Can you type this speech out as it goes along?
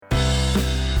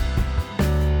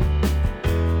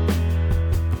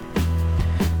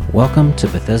Welcome to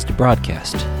Bethesda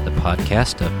Broadcast, the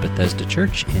podcast of Bethesda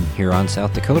Church in Huron,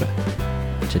 South Dakota.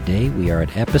 Today we are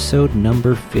at episode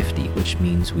number 50, which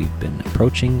means we've been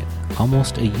approaching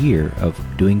almost a year of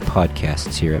doing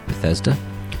podcasts here at Bethesda.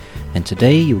 And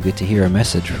today you'll get to hear a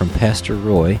message from Pastor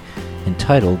Roy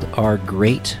entitled Our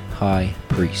Great High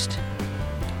Priest.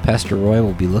 Pastor Roy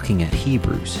will be looking at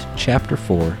Hebrews chapter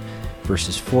 4,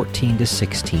 verses 14 to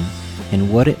 16, and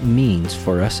what it means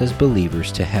for us as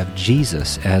believers to have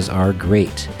Jesus as our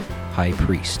great high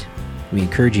priest. We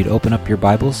encourage you to open up your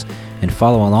Bibles and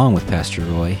follow along with Pastor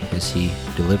Roy as he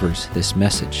delivers this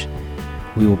message.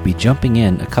 We will be jumping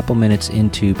in a couple minutes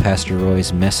into Pastor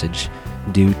Roy's message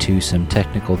due to some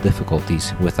technical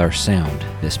difficulties with our sound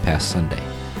this past Sunday.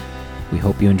 We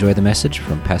hope you enjoy the message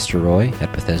from Pastor Roy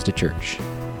at Bethesda Church.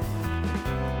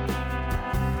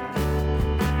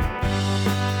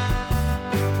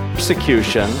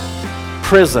 Persecution,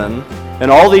 prison, and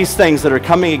all these things that are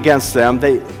coming against them,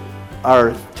 they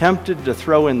are tempted to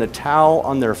throw in the towel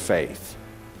on their faith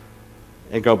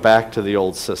and go back to the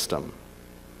old system.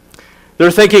 They're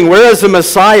thinking, where is the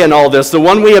Messiah in all this? The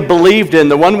one we had believed in,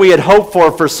 the one we had hoped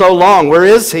for so long, where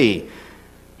is he?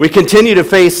 We continue to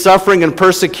face suffering and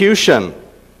persecution.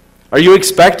 Are you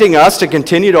expecting us to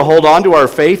continue to hold on to our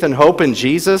faith and hope in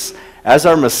Jesus as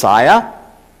our Messiah?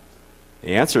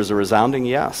 The answer is a resounding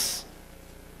yes.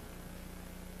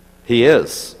 He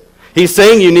is. He's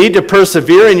saying you need to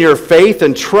persevere in your faith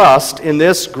and trust in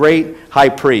this great high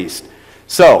priest.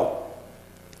 So,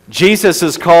 Jesus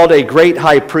is called a great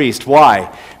high priest.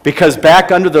 Why? Because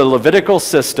back under the Levitical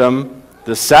system,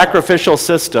 the sacrificial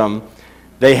system,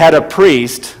 they had a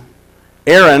priest.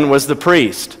 Aaron was the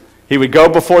priest. He would go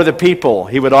before the people.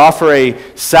 He would offer a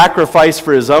sacrifice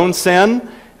for his own sin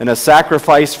and a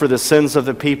sacrifice for the sins of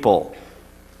the people.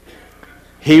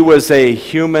 He was a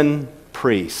human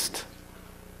priest,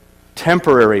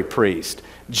 temporary priest.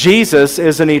 Jesus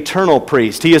is an eternal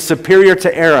priest. He is superior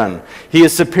to Aaron. He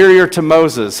is superior to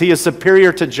Moses. He is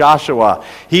superior to Joshua.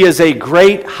 He is a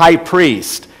great high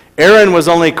priest. Aaron was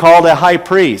only called a high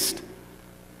priest.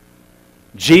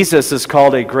 Jesus is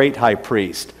called a great high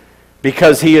priest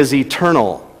because he is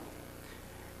eternal.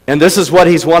 And this is what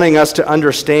he's wanting us to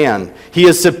understand. He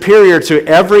is superior to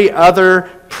every other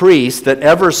priest that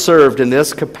ever served in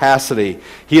this capacity.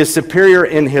 He is superior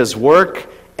in his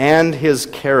work and his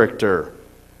character.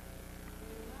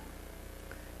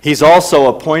 He's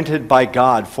also appointed by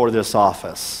God for this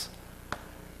office.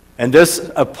 And this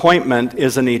appointment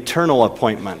is an eternal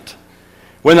appointment.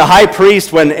 When the high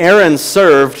priest, when Aaron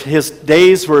served, his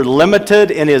days were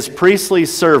limited in his priestly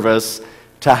service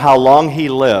to how long he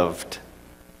lived.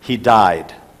 He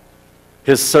died.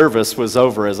 His service was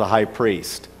over as a high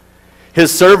priest.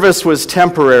 His service was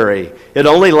temporary. It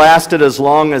only lasted as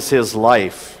long as his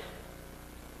life.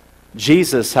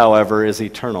 Jesus, however, is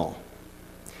eternal.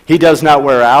 He does not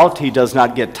wear out. He does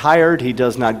not get tired. He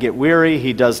does not get weary.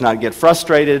 He does not get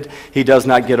frustrated. He does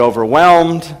not get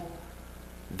overwhelmed.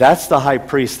 That's the high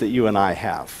priest that you and I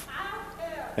have.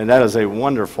 And that is a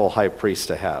wonderful high priest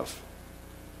to have.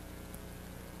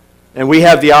 And we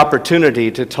have the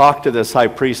opportunity to talk to this high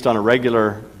priest on a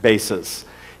regular basis.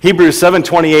 Hebrews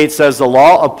 7:28 says, the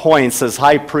law appoints as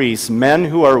high priests men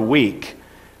who are weak,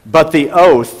 but the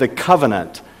oath, the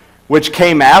covenant, which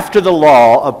came after the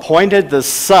law, appointed the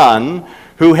Son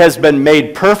who has been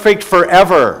made perfect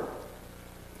forever.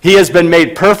 He has been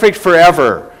made perfect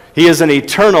forever. He is an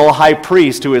eternal high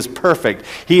priest who is perfect.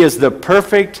 He is the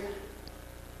perfect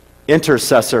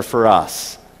intercessor for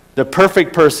us, the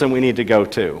perfect person we need to go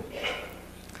to.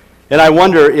 And I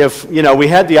wonder if, we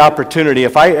had the opportunity,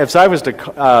 if I was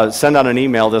to send out an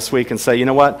email this week and say, you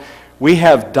know what, we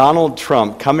have Donald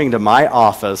Trump coming to my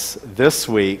office this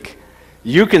week.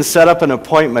 You can set up an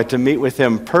appointment to meet with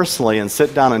him personally and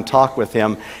sit down and talk with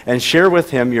him and share with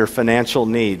him your financial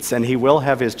needs. And he will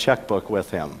have his checkbook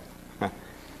with him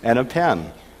and a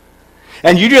pen.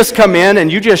 And you just come in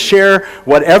and you just share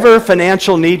whatever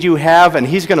financial need you have, and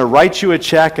he's going to write you a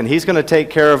check and he's going to take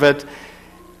care of it.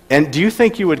 And do you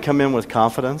think you would come in with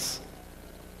confidence?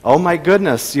 Oh my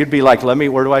goodness, you'd be like,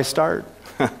 where do I start?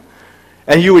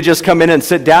 And you would just come in and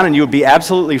sit down and you would be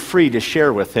absolutely free to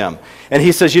share with him. And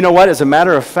he says, you know what, as a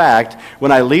matter of fact,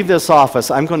 when I leave this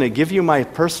office, I'm going to give you my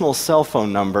personal cell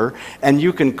phone number, and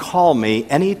you can call me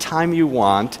anytime you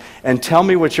want and tell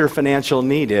me what your financial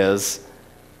need is,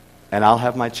 and I'll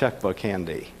have my checkbook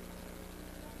handy.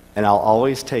 And I'll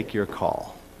always take your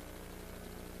call.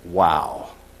 Wow.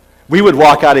 We would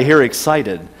walk out of here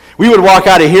excited. We would walk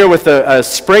out of here with a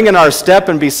spring in our step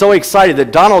and be so excited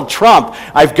that Donald Trump,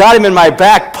 I've got him in my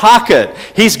back pocket.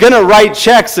 He's going to write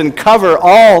checks and cover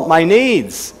all my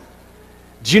needs.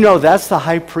 Do you know that's the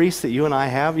high priest that you and I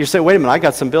have? You say, wait a minute, I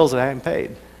got some bills that I haven't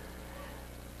paid.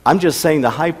 I'm just saying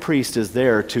the high priest is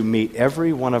there to meet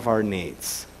every one of our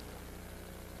needs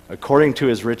according to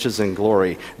his riches and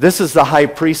glory. This is the high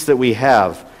priest that we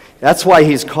have. That's why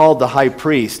he's called the high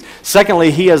priest. Secondly,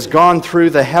 he has gone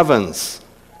through the heavens.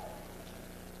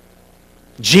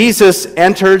 Jesus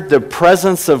entered the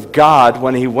presence of God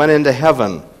when he went into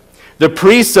heaven. The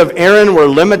priests of Aaron were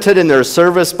limited in their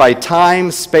service by time,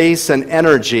 space, and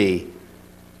energy.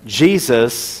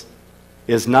 Jesus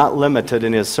is not limited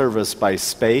in his service by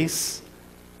space,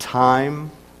 time,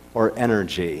 or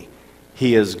energy.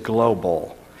 He is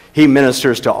global. He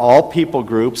ministers to all people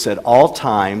groups at all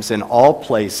times, in all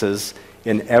places,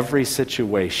 in every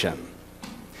situation.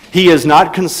 He is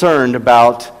not concerned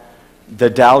about the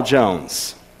Dow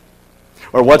Jones,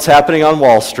 or what's happening on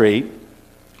Wall Street,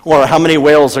 or how many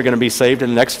whales are going to be saved in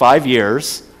the next 5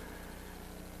 years.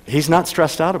 He's not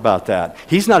stressed out about that.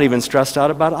 He's not even stressed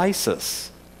out about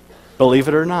ISIS, believe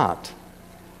it or not,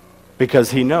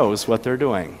 because he knows what they're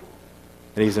doing,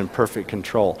 and he's in perfect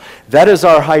control. That is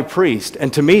our high priest,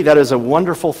 and to me that is a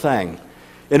wonderful thing.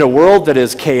 In a world that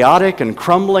is chaotic and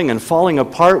crumbling and falling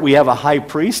apart, we have a high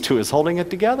priest who is holding it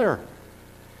together.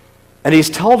 And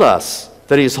he's told us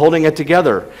that he's holding it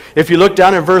together. If you look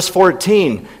down in verse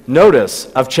 14, notice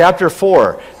of chapter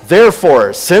 4,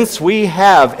 therefore, since we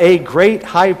have a great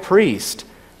high priest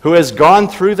who has gone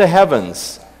through the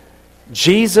heavens,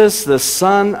 Jesus, the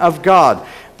Son of God.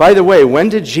 By the way, when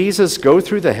did Jesus go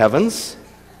through the heavens?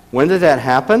 When did that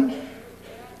happen?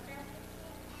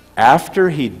 After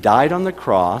he died on the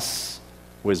cross,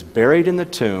 was buried in the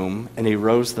tomb, and he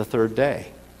rose the third day.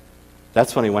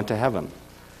 That's when he went to heaven.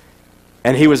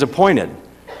 And he was appointed.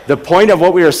 The point of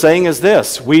what we are saying is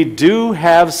this: we do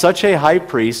have such a high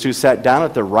priest who sat down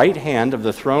at the right hand of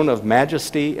the throne of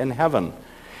majesty in heaven.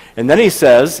 And then he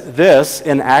says this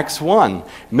in Acts 1.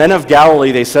 Men of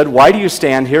Galilee, they said, why do you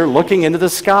stand here looking into the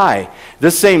sky?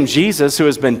 This same Jesus who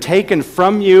has been taken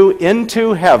from you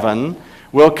into heaven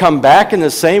will come back in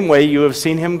the same way you have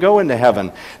seen him go into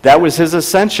heaven. That was his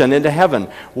ascension into heaven.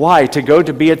 Why? To go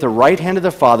to be at the right hand of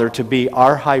the Father, to be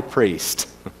our high priest.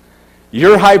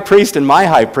 Your high priest and my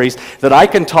high priest that I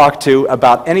can talk to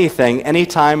about anything, any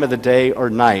time of the day or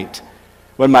night.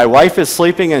 When my wife is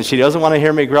sleeping and she doesn't want to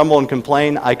hear me grumble and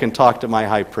complain, I can talk to my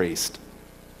high priest.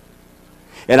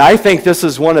 And I think this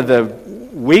is one of the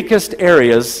weakest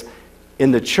areas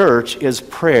in the church is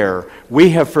prayer.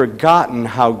 We have forgotten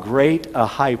how great a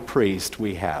high priest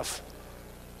we have.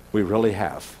 We really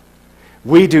have.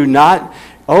 We do not,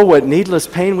 oh, what needless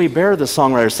pain we bear, the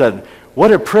songwriter said.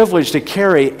 What a privilege to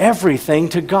carry everything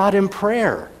to God in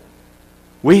prayer.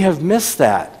 We have missed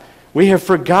that. We have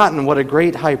forgotten what a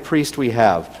great high priest we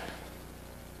have.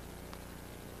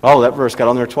 Oh, that verse got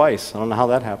on there twice. I don't know how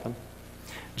that happened.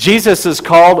 Jesus is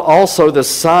called also the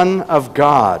Son of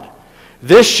God.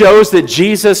 This shows that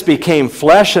Jesus became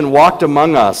flesh and walked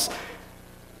among us.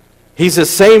 He's the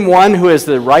same one who is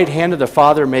the right hand of the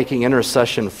Father making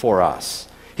intercession for us.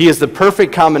 He is the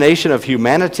perfect combination of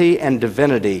humanity and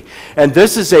divinity. And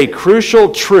this is a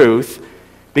crucial truth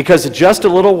because in just a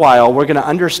little while we're going to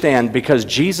understand, because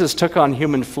Jesus took on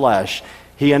human flesh,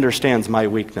 he understands my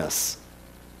weakness.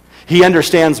 He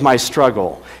understands my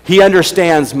struggle. He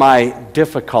understands my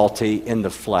difficulty in the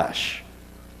flesh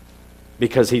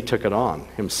because he took it on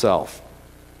himself.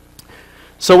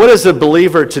 So what is the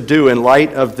believer to do in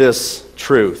light of this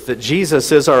truth? That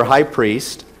Jesus is our high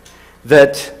priest,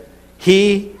 that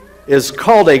he is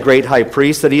called a great high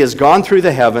priest, that he has gone through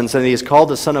the heavens, and he is called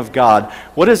the Son of God.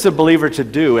 What is the believer to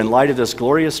do in light of this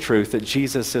glorious truth that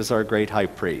Jesus is our great high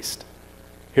priest?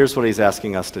 Here's what he's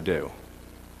asking us to do.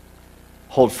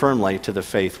 Hold firmly to the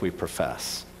faith we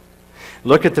profess.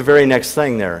 Look at the very next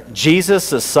thing there. Jesus,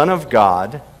 the Son of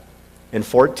God, in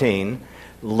 14,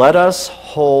 let us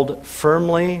hold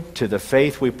firmly to the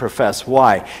faith we profess.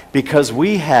 Why? Because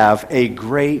we have a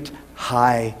great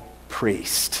high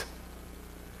priest.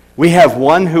 We have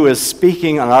one who is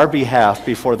speaking on our behalf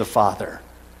before the Father.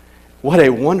 What a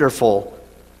wonderful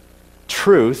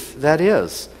truth that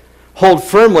is. Hold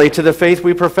firmly to the faith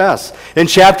we profess. In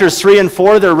chapters 3 and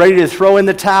 4, they're ready to throw in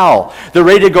the towel. They're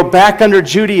ready to go back under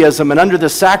Judaism and under the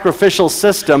sacrificial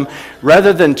system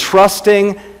rather than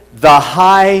trusting the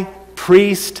high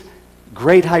priest,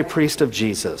 great high priest of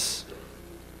Jesus.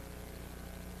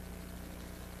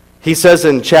 He says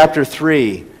in chapter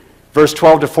 3, verse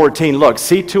 12 to 14, look,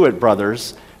 see to it,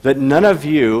 brothers, that none of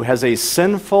you has a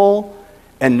sinful,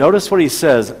 and notice what he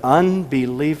says,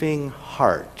 unbelieving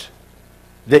heart,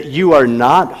 that you are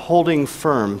not holding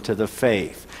firm to the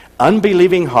faith.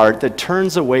 unbelieving heart that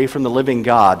turns away from the living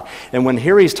God. And when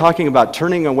here he's talking about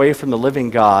turning away from the living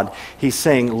God, he's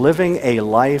saying living a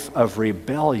life of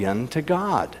rebellion to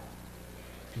God.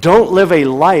 Don't live a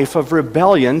life of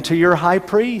rebellion to your high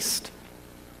priest,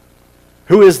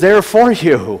 who is there for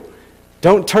you.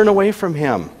 Don't turn away from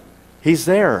him. He's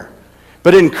there.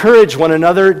 But encourage one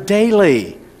another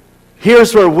daily.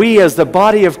 Here's where we as the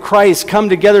body of Christ come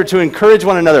together to encourage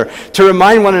one another, to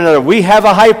remind one another we have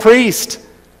a high priest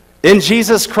in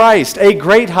Jesus Christ, a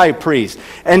great high priest,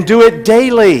 and do it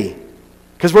daily,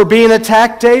 because we're being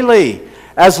attacked daily,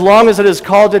 as long as it is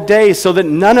called today, so that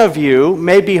none of you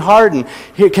may be hardened.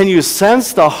 Here, can you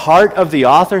sense the heart of the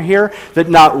author here? That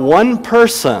not one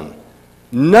person,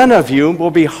 none of you will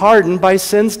be hardened by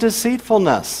sin's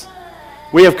deceitfulness.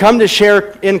 We have come to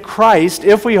share in Christ,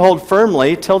 if we hold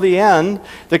firmly till the end,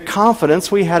 the confidence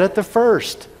we had at the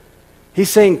first. He's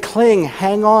saying, cling,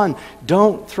 hang on,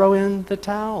 don't throw in the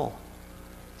towel.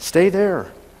 Stay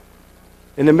there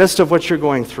in the midst of what you're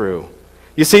going through.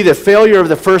 You see, the failure of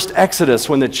the first Exodus,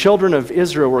 when the children of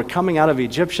Israel were coming out of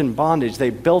Egyptian bondage, they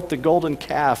built the golden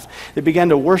calf. They began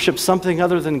to worship something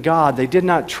other than God. They did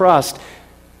not trust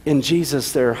in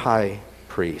Jesus, their high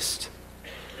priest.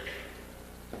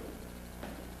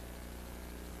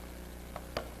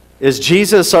 Is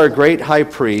Jesus, our great high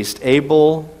priest,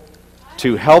 able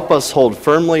to help us hold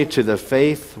firmly to the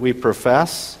faith we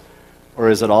profess, or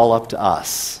is it all up to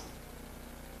us?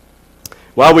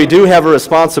 While we do have a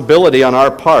responsibility on our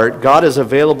part, God is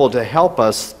available to help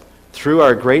us through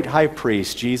our great high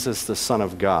priest, Jesus, the Son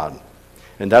of God.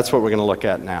 And that's what we're going to look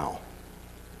at now.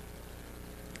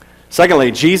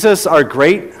 Secondly, Jesus, our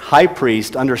great high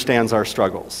priest, understands our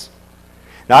struggles.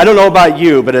 Now, I don't know about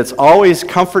you, but it's always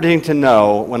comforting to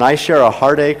know when I share a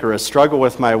heartache or a struggle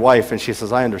with my wife and she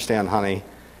says, I understand, honey.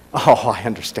 Oh, I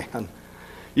understand.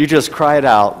 You just cry it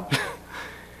out.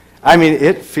 I mean,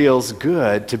 it feels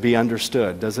good to be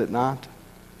understood, does it not?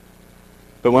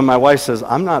 But when my wife says,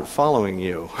 I'm not following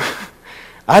you.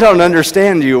 I don't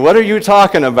understand you. What are you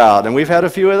talking about? And we've had a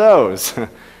few of those.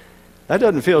 That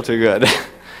doesn't feel too good.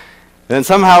 Then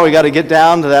somehow we got to get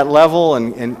down to that level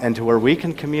and to where we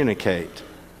can communicate.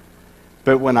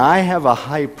 But when I have a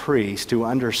high priest who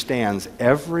understands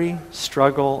every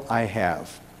struggle I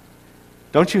have,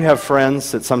 don't you have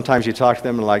friends that sometimes you talk to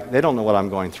them and like, they don't know what I'm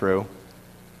going through.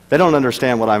 They don't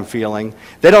understand what I'm feeling.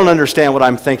 They don't understand what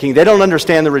I'm thinking. They don't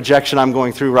understand the rejection I'm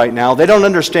going through right now. They don't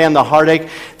understand the heartache.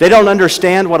 They don't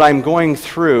understand what I'm going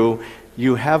through.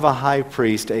 You have a high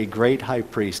priest, a great high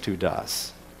priest who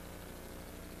does.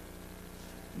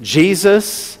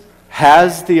 Jesus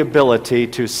has the ability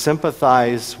to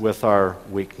sympathize with our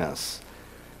weakness.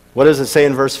 What does it say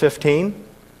in verse 15?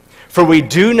 For we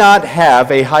do not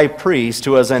have a high priest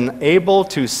who is unable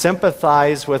to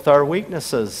sympathize with our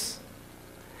weaknesses.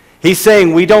 He's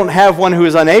saying we don't have one who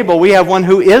is unable, we have one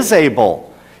who is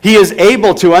able. He is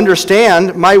able to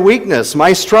understand my weakness,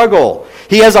 my struggle.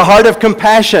 He has a heart of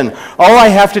compassion. All I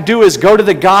have to do is go to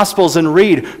the Gospels and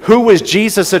read who was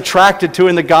Jesus attracted to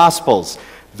in the Gospels.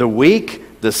 The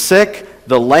weak, the sick,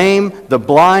 the lame, the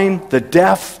blind, the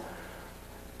deaf,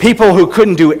 people who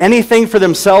couldn't do anything for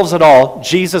themselves at all,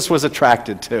 Jesus was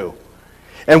attracted to.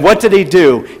 And what did he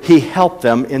do? He helped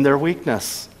them in their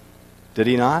weakness. Did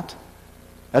he not?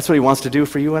 That's what he wants to do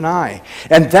for you and I.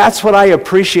 And that's what I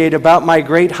appreciate about my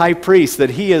great high priest, that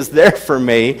he is there for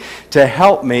me to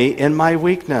help me in my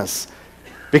weakness.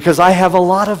 Because I have a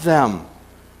lot of them.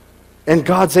 And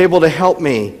God's able to help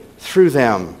me through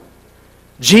them.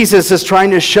 Jesus is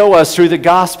trying to show us through the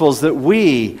Gospels that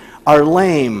we are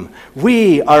lame,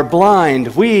 we are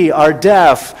blind, we are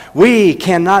deaf, we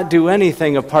cannot do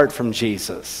anything apart from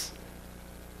Jesus,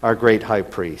 our great high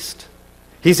priest.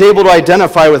 He's able to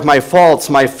identify with my faults,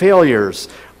 my failures,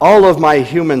 all of my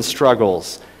human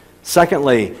struggles.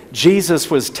 Secondly,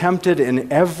 Jesus was tempted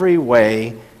in every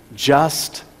way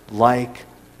just like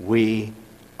we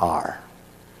are.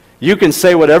 You can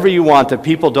say whatever you want that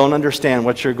people don't understand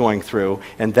what you're going through,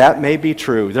 and that may be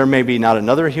true. There may be not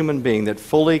another human being that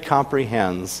fully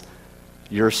comprehends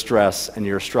your stress and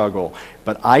your struggle.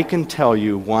 But I can tell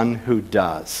you one who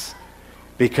does,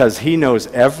 because he knows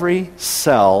every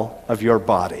cell of your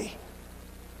body.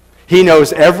 He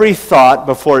knows every thought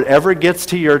before it ever gets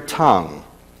to your tongue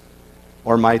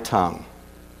or my tongue.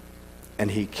 And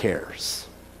he cares.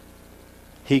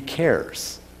 He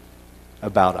cares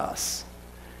about us.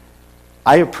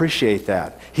 I appreciate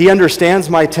that. He understands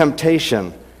my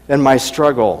temptation and my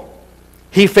struggle.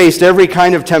 He faced every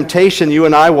kind of temptation you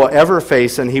and I will ever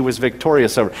face, and he was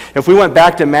victorious over. If we went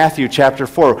back to Matthew chapter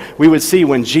 4, we would see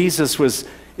when Jesus was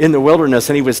in the wilderness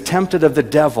and he was tempted of the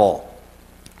devil,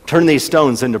 turn these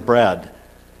stones into bread.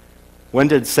 When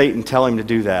did Satan tell him to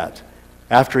do that?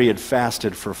 After he had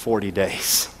fasted for 40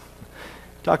 days.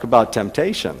 Talk about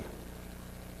temptation.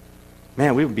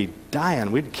 Man, we would be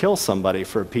dying. We'd kill somebody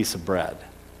for a piece of bread.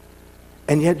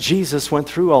 And yet Jesus went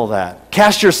through all that.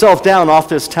 Cast yourself down off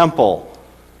this temple.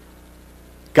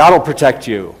 God will protect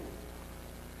you.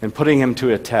 And putting him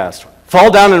to a test.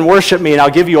 Fall down and worship me, and I'll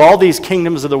give you all these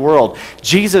kingdoms of the world.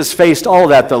 Jesus faced all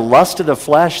that, the lust of the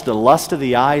flesh, the lust of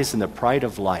the eyes, and the pride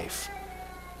of life.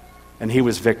 And he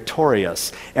was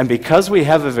victorious. And because we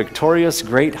have a victorious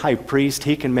great high priest,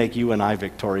 he can make you and I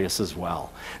victorious as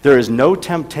well. There is no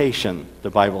temptation,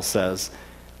 the Bible says,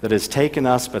 that has taken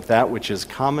us but that which is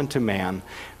common to man.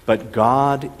 But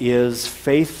God is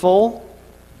faithful.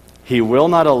 He will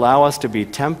not allow us to be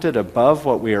tempted above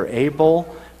what we are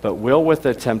able, but will with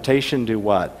the temptation do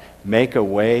what? Make a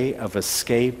way of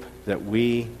escape that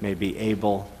we may be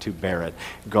able to bear it.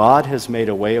 God has made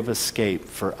a way of escape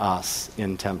for us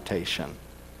in temptation.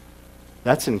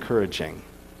 That's encouraging.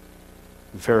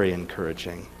 Very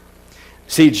encouraging.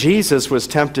 See, Jesus was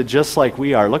tempted just like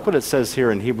we are. Look what it says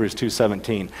here in Hebrews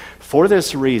 2:17. For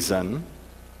this reason,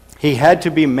 he had to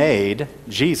be made,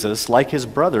 Jesus, like his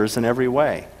brothers in every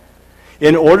way,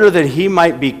 in order that he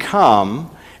might become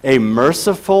a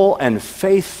merciful and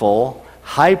faithful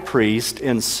high priest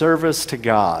in service to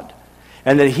God,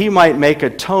 and that he might make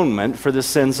atonement for the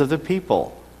sins of the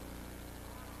people.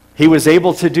 He was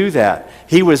able to do that.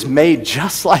 He was made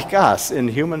just like us in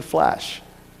human flesh,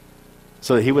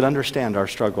 so that he would understand our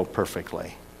struggle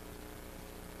perfectly.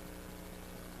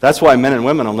 That's why men and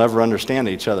women will never understand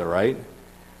each other, right?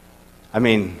 I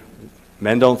mean,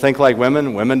 men don't think like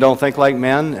women don't think like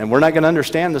men, and we're not going to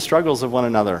understand the struggles of one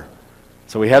another.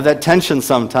 So we have that tension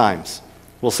sometimes.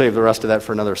 We'll save the rest of that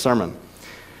for another sermon.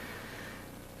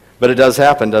 But it does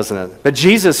happen, doesn't it? But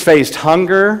Jesus faced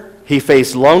hunger, he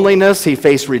faced loneliness, he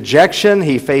faced rejection,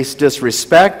 he faced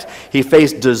disrespect, he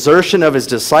faced desertion of his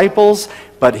disciples,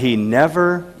 but he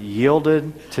never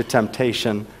yielded to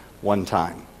temptation one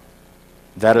time.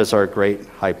 That is our great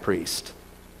high priest.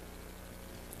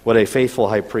 What a faithful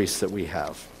high priest that we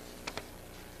have.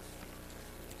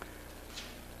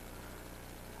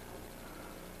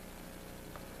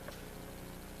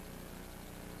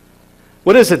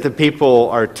 What is it that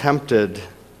people are tempted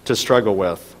to struggle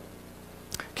with?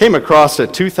 Came across a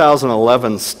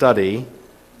 2011 study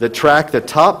that tracked the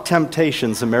top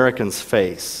temptations Americans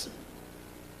face.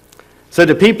 So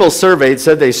the people surveyed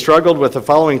said they struggled with the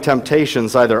following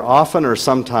temptations either often or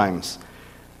sometimes.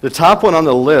 The top one on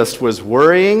the list was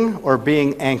worrying or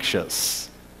being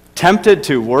anxious. Tempted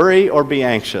to worry or be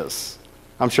anxious.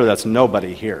 I'm sure that's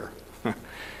nobody here.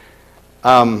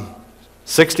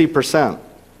 60%.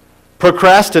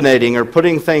 Procrastinating or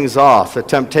putting things off, the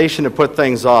temptation to put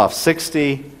things off,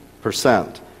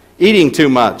 60%. Eating too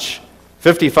much,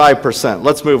 55%.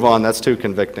 Let's move on, that's too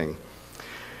convicting.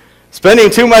 Spending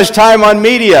too much time on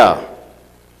media,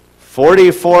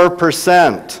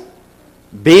 44%.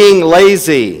 Being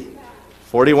lazy,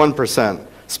 41%.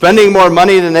 Spending more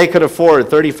money than they could afford,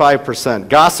 35%.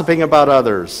 Gossiping about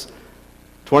others,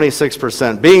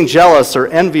 26%. Being jealous or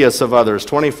envious of others,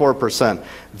 24%.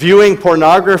 Viewing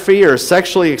pornography or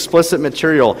sexually explicit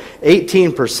material,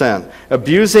 18%.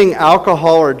 Abusing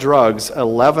alcohol or drugs,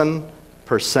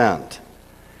 11%.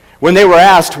 When they were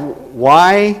asked,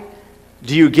 why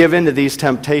do you give in to these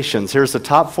temptations? Here's the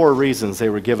top 4 reasons they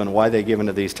were given why they give in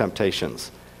to these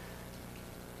temptations.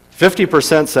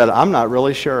 50% said, I'm not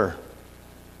really sure.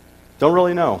 Don't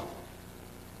really know.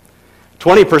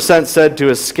 20% said to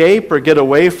escape or get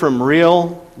away from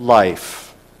real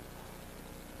life.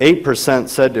 8%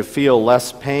 said to feel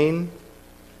less pain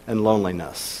and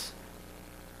loneliness.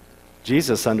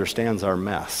 Jesus understands our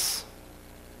mess,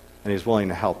 and he's willing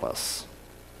to help us.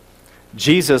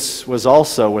 Jesus was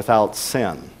also without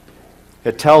sin.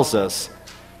 It tells us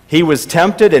he was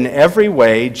tempted in every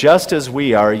way just as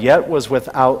we are, yet was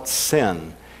without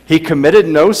sin. He committed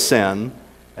no sin,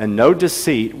 and no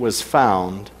deceit was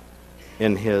found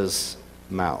in his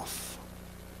mouth.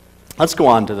 Let's go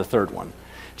on to the third one.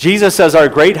 Jesus, as our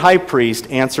great high priest,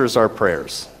 answers our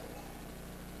prayers.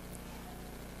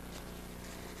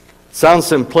 Sounds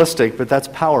simplistic, but that's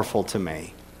powerful to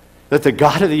me. That the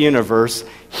God of the universe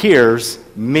hears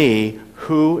me,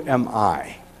 who am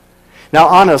I? Now,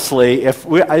 honestly, if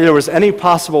there was any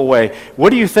possible way, what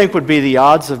do you think would be the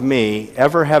odds of me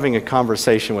ever having a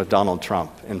conversation with Donald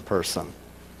Trump in person?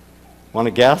 Want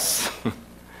to guess?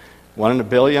 1 in a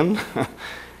billion?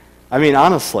 I mean,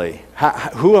 honestly,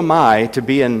 who am I to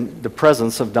be in the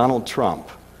presence of Donald Trump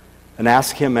and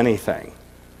ask him anything?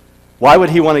 Why would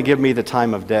he want to give me the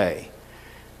time of day?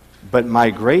 But my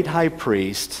great high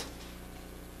priest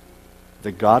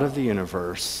the God of the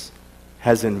universe,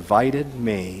 has invited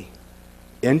me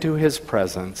into his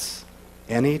presence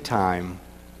anytime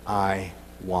I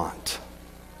want.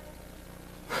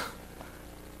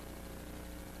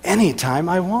 Anytime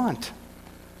I want.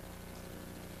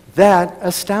 That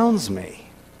astounds me.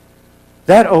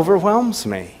 That overwhelms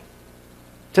me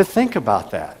to think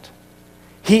about that.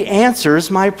 He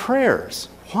answers my prayers.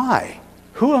 Why?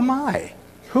 Who am I?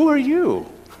 Who are you?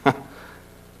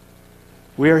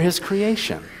 We are his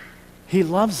creation. He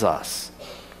loves us.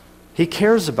 He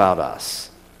cares about us.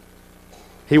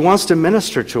 He wants to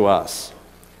minister to us.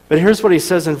 But here's what he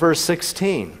says in verse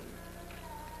 16.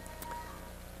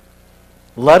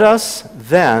 Let us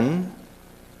then,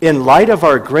 in light of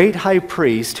our great high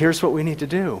priest, here's what we need to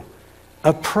do.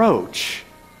 Approach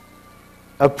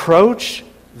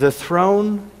the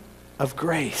throne of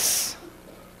grace.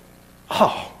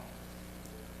 Oh,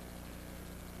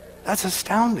 that's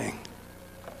astounding.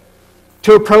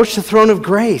 To approach the throne of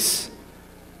grace.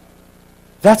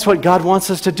 That's what God wants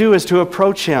us to do, is to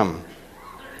approach him.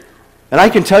 And I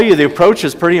can tell you the approach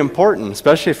is pretty important,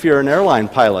 especially if you're an airline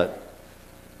pilot.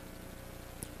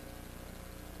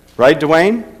 Right,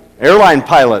 Dwayne? Airline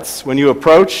pilots, when you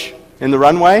approach in the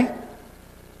runway,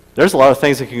 there's a lot of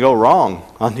things that can go wrong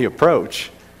on the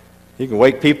approach. You can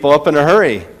wake people up in a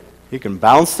hurry. You can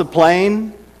bounce the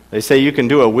plane. They say you can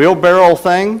do a wheelbarrow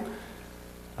thing.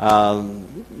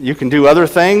 You can do other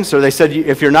things. Or they said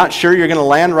if you're not sure you're going to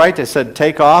land right, they said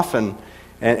take off and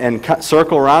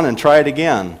circle around and try it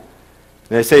again.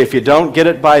 They say if you don't get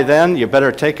it by then, you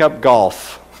better take up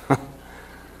golf.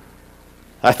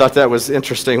 I thought that was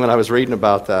interesting when I was reading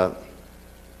about that.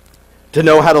 To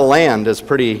know how to land is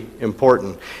pretty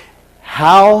important.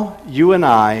 How you and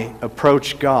I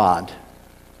approach God,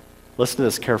 listen to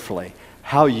this carefully,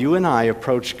 how you and I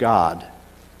approach God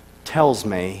tells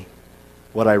me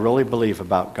what I really believe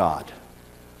about God.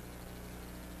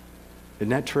 Isn't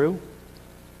that true?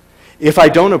 If I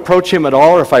don't approach him at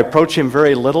all, or if I approach him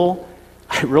very little,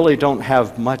 I really don't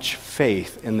have much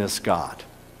faith in this God.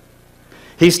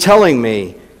 He's telling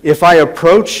me, if I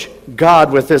approach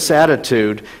God with this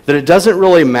attitude, that it doesn't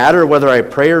really matter whether I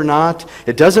pray or not,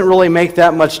 it doesn't really make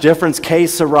that much difference, que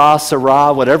sera,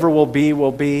 sera, whatever will be,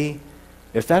 will be.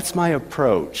 If that's my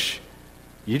approach,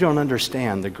 you don't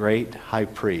understand the great high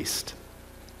priest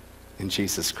in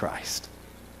Jesus Christ.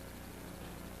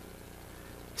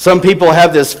 Some people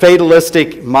have this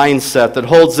fatalistic mindset that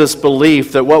holds this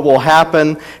belief that what will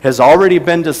happen has already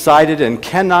been decided and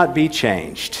cannot be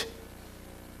changed.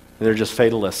 And they're just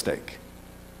fatalistic.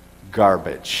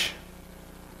 Garbage.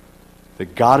 The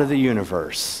God of the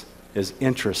universe is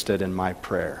interested in my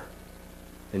prayer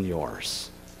and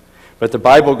yours. But the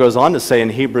Bible goes on to say in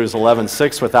Hebrews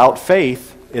 11:6, without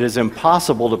faith, it is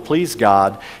impossible to please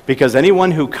God, because anyone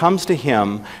who comes to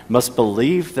him must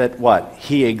believe that what?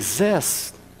 He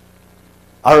exists.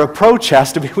 Our approach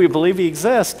has to be we believe he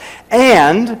exists,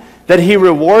 and that he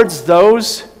rewards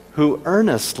those who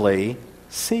earnestly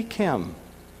seek him.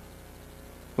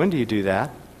 When do you do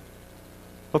that?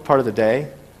 What part of the day?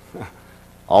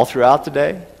 All throughout the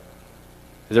day?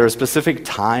 Is there a specific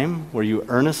time where you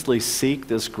earnestly seek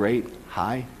this great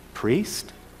high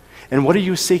priest? And what are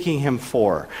you seeking him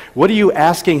for? What are you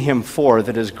asking him for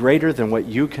that is greater than what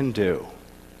you can do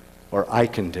or I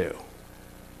can do?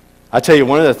 I tell you,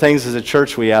 one of the things as a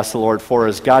church we ask the Lord for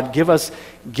is, God, give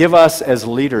us as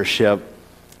leadership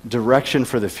direction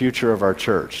for the future of our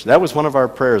church. That was one of our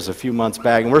prayers a few months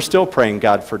back, and we're still praying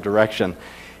God for direction.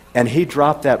 And he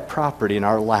dropped that property in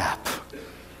our lap.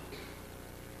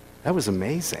 That was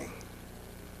amazing.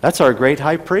 That's our great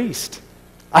high priest.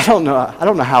 I don't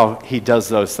know how he does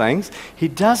those things. He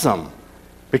does them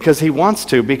because he wants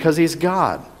to, because he's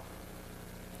God.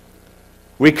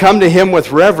 We come to him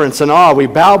with reverence and awe. We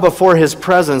bow before his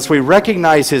presence. We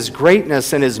recognize his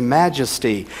greatness and his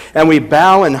majesty. And we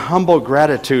bow in humble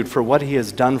gratitude for what he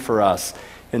has done for us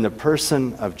in the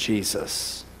person of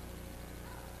Jesus.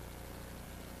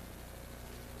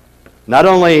 Not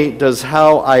only does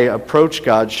how I approach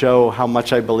God show how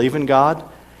much I believe in God,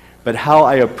 but how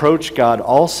I approach God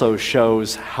also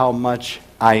shows how much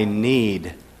I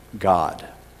need God.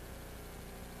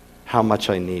 How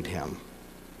much I need him.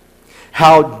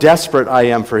 How desperate I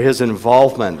am for his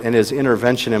involvement and his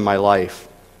intervention in my life.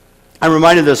 I'm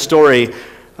reminded of the story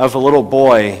of a little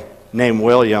boy named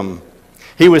William.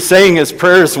 He was saying his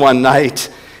prayers one night,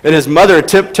 and his mother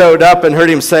tiptoed up and heard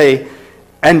him say,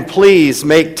 "And please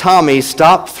make Tommy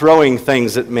stop throwing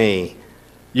things at me.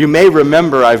 You may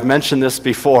remember I've mentioned this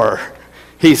before.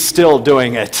 He's still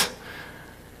doing it."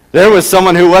 There was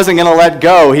someone who wasn't going to let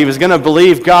go. He was going to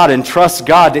believe God and trust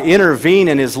God to intervene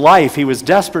in his life. He was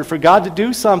desperate for God to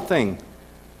do something.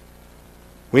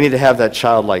 We need to have that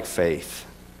childlike faith.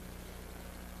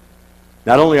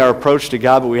 Not only our approach to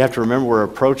God, but we have to remember we're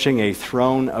approaching a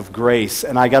throne of grace.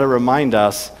 And I got to remind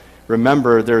us,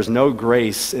 remember, there's no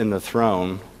grace in the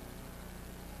throne.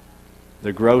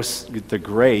 The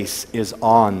grace is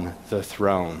on the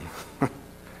throne.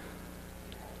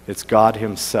 It's God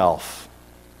himself.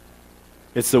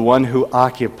 It's the one who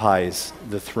occupies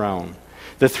the throne.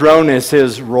 The throne is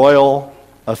his royal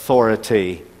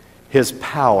authority, his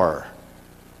power.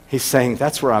 He's saying,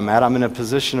 that's where I'm at. I'm in a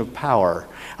position of power.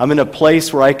 I'm in a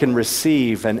place where I can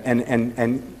receive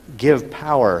and give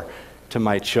power to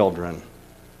my children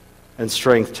and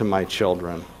strength to my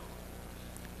children.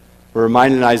 We're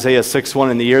reminded in Isaiah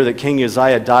 6:1, in the year that King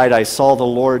Uzziah died, I saw the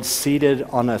Lord seated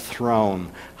on a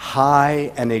throne,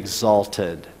 high and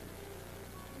exalted.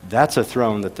 That's a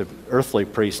throne that the earthly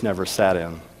priest never sat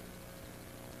in.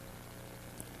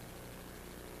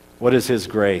 What is his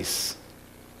grace?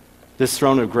 This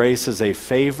throne of grace is a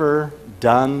favor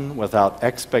done without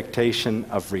expectation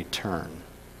of return.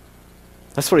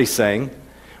 That's what he's saying.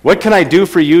 What can I do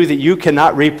for you that you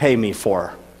cannot repay me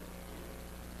for?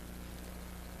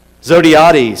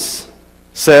 Zodiades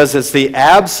says it's the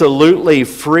absolutely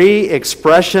free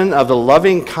expression of the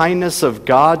loving kindness of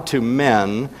God to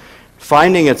men,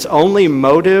 finding its only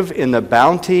motive in the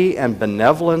bounty and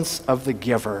benevolence of the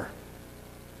giver.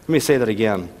 Let me say that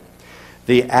again.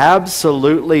 The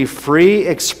absolutely free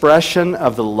expression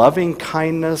of the loving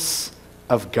kindness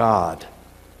of God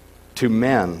to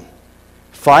men,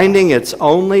 finding its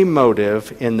only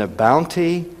motive in the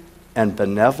bounty and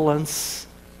benevolence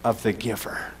of the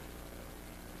giver.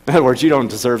 In other words, you don't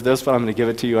deserve this, but I'm going to give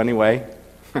it to you anyway.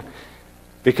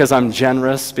 Because I'm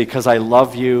generous, because I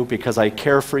love you, because I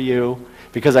care for you,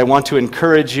 because I want to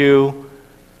encourage you.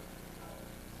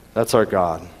 That's our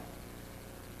God.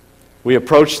 We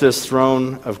approach this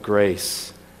throne of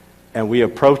grace, and we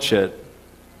approach it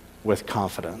with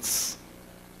confidence.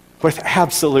 With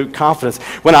absolute confidence.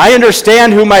 When I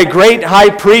understand who my great high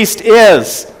priest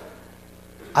is,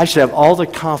 I should have all the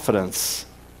confidence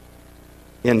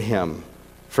in him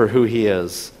for who he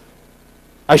is.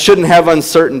 I shouldn't have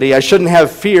uncertainty. I shouldn't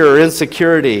have fear or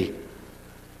insecurity.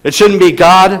 It shouldn't be,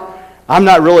 God, I'm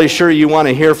not really sure you want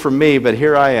to hear from me, but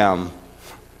here I am.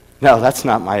 No, that's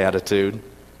not my attitude.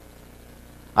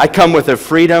 I come with a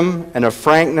freedom and a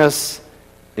frankness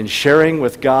in sharing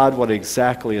with God what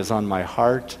exactly is on my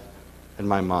heart and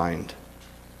my mind.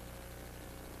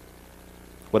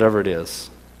 Whatever it is.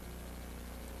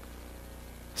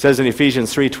 It says in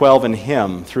Ephesians 3:12, in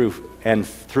him, through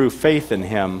faith in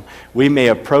him, we may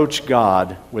approach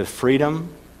God with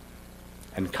freedom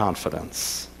and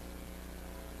confidence.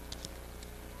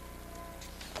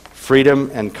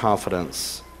 Freedom and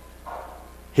confidence.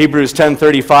 Hebrews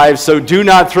 10:35, so do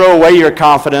not throw away your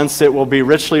confidence, it will be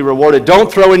richly rewarded.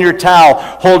 Don't throw in your towel.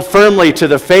 Hold firmly to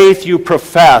the faith you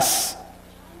profess.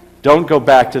 Don't go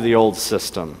back to the old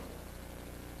system.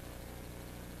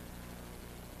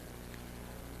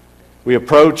 We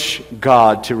approach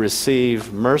God to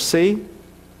receive mercy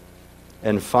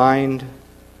and find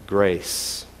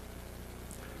grace.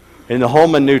 In the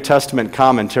Holman New Testament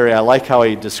commentary, I like how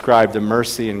he described the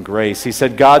mercy and grace. He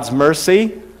said, God's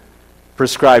mercy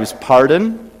prescribes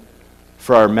pardon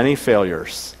for our many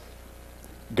failures.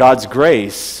 God's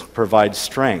grace provides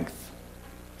strength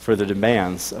for the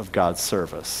demands of God's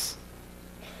service.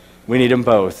 We need them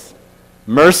both.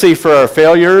 Mercy for our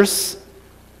failures,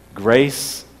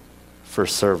 grace for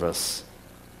service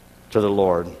to the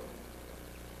Lord.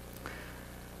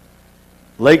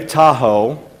 Lake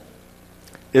Tahoe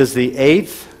is the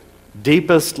 8th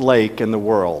deepest lake in the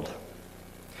world.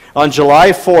 On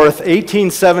July 4th,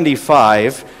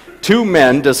 1875, two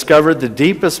men discovered the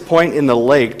deepest point in the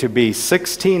lake to be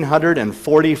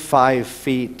 1,645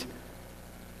 feet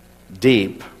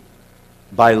deep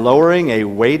by lowering a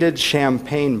weighted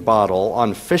champagne bottle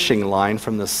on fishing line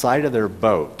from the side of their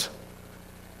boat.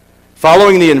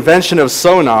 Following the invention of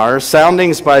sonar,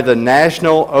 soundings by the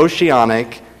National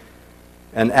Oceanic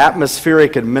and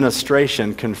Atmospheric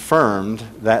Administration confirmed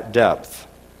that depth.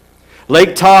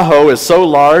 Lake Tahoe is so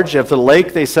large, if the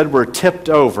lake, they said, were tipped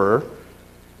over,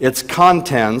 its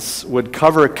contents would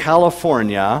cover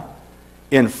California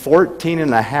in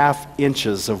 14.5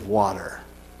 inches of water.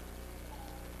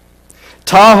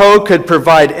 Tahoe could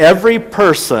provide every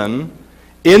person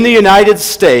in the United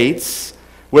States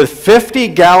with 50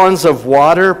 gallons of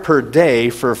water per day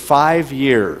for 5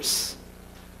 years.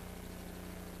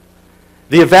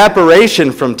 The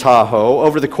evaporation from Tahoe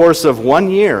over the course of 1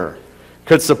 year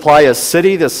could supply a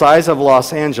city the size of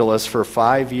Los Angeles for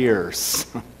 5 years.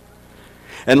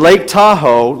 And Lake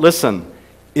Tahoe, listen,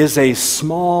 is a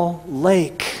small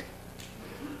lake.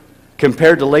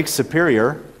 compared to Lake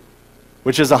Superior,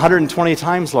 which is 120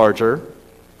 times larger,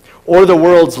 or the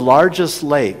world's largest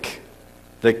lake,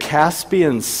 the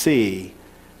Caspian Sea,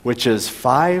 which is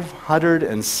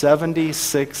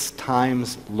 576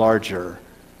 times larger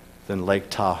than Lake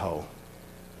Tahoe.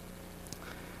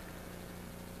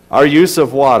 Our use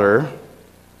of water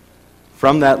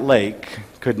from that lake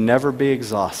could never be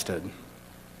exhausted.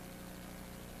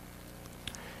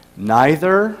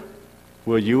 Neither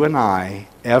will you and I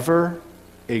ever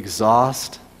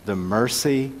exhaust the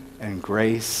mercy and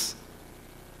grace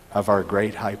of our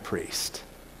great high priest.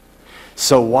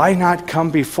 So why not come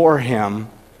before him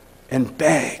and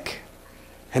beg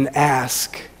and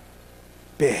ask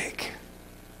big?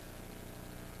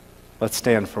 Let's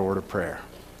stand for a word of prayer.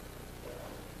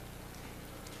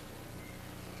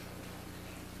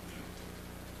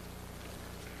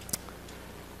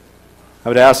 I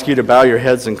would ask you to bow your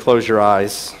heads and close your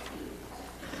eyes.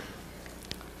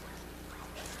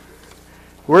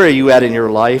 Where are you at in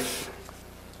your life?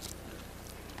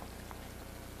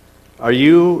 Are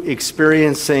you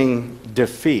experiencing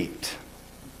defeat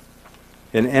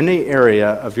in any area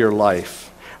of your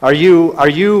life? Are you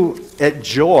at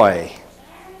joy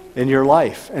in your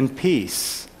life and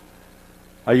peace?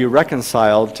 Are you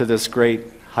reconciled to this great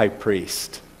high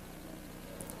priest?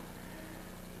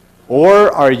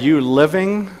 Or are you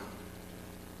living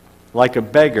like a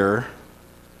beggar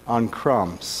on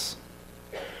crumbs?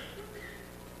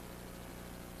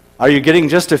 Are you getting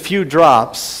just a few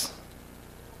drops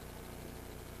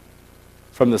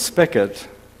from the spigot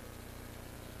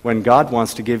when God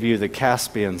wants to give you the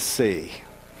Caspian Sea?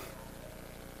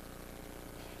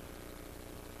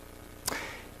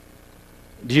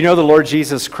 Do you know the Lord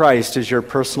Jesus Christ is your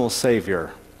personal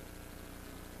Savior?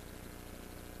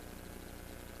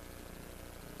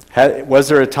 Was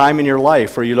there a time in your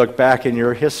life where you look back in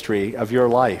your history of your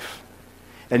life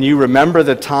and you remember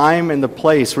the time and the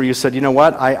place where you said, you know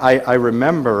what, I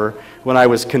remember when I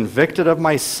was convicted of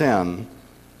my sin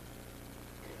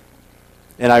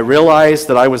and I realized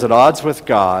that I was at odds with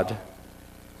God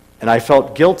and I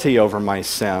felt guilty over my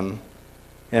sin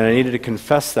and I needed to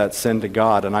confess that sin to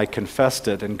God, and I confessed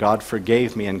it, and God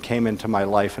forgave me and came into my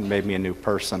life and made me a new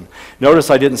person. Notice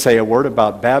I didn't say a word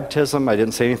about baptism. I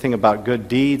didn't say anything about good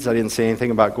deeds. I didn't say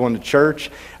anything about going to church.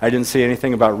 I didn't say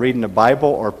anything about reading the Bible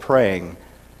or praying.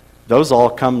 Those all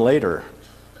come later.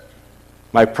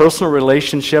 My personal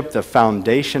relationship, the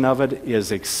foundation of it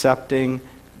is accepting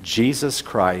Jesus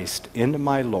Christ into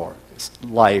my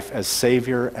life as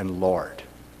Savior and Lord.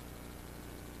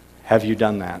 Have you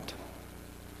done that?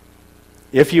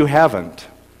 If you haven't,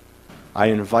 I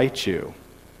invite you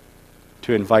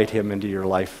to invite him into your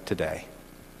life today.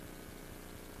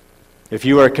 If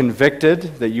you are convicted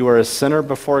that you are a sinner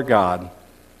before God,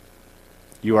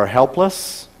 you are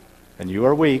helpless and you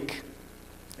are weak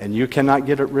and you cannot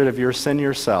get rid of your sin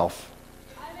yourself,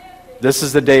 this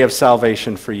is the day of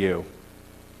salvation for you.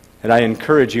 And I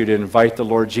encourage you to invite the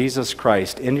Lord Jesus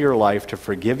Christ into your life to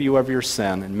forgive you of your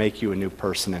sin and make you a new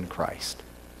person in Christ.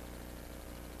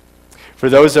 For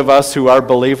those of us who are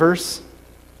believers,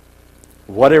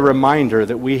 what a reminder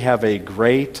that we have a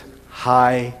great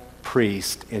high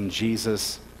priest in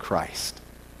Jesus Christ,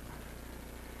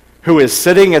 who is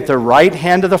sitting at the right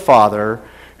hand of the Father,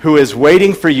 who is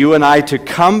waiting for you and I to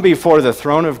come before the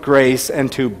throne of grace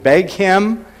and to beg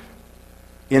him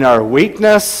in our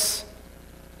weakness,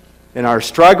 in our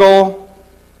struggle,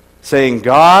 saying,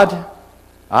 God,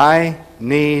 I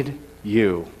need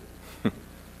you.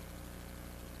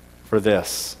 For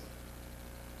this,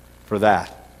 for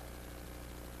that,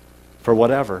 for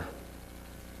whatever.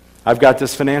 I've got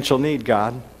this financial need,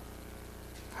 God.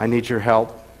 I need your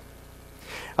help.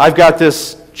 I've got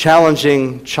this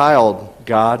challenging child,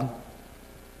 God.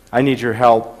 I need your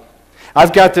help.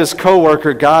 I've got this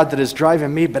coworker, God, that is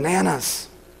driving me bananas.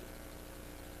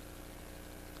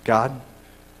 God,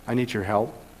 I need your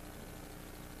help.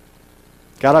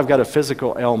 God, I've got a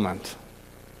physical ailment.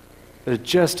 It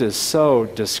just is so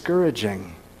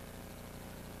discouraging.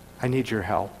 I need your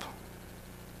help.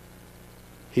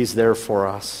 He's there for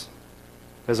us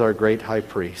as our great high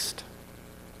priest.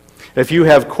 If you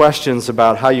have questions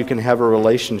about how you can have a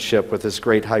relationship with this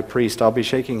great high priest, I'll be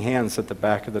shaking hands at the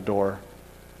back of the door.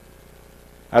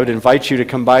 I would invite you to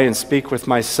come by and speak with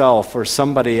myself or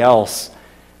somebody else.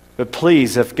 But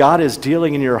please, if God is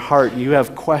dealing in your heart and you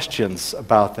have questions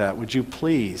about that, would you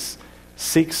please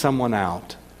seek someone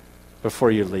out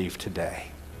before you leave today?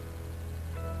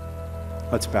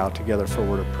 Let's bow together for a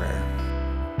word of prayer.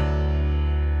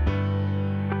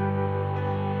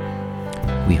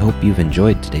 We hope you've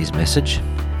enjoyed today's message.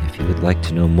 If you would like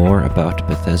to know more about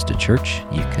Bethesda Church,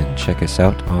 you can check us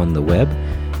out on the web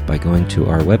by going to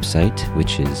our website,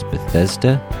 which is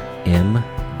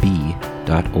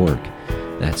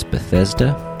BethesdaMB.org. That's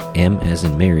Bethesda, M as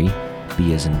in Mary,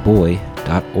 B as in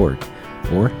boy.org.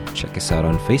 Or check us out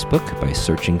on Facebook by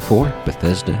searching for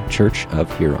Bethesda Church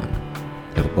of Huron.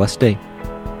 Have a blessed day.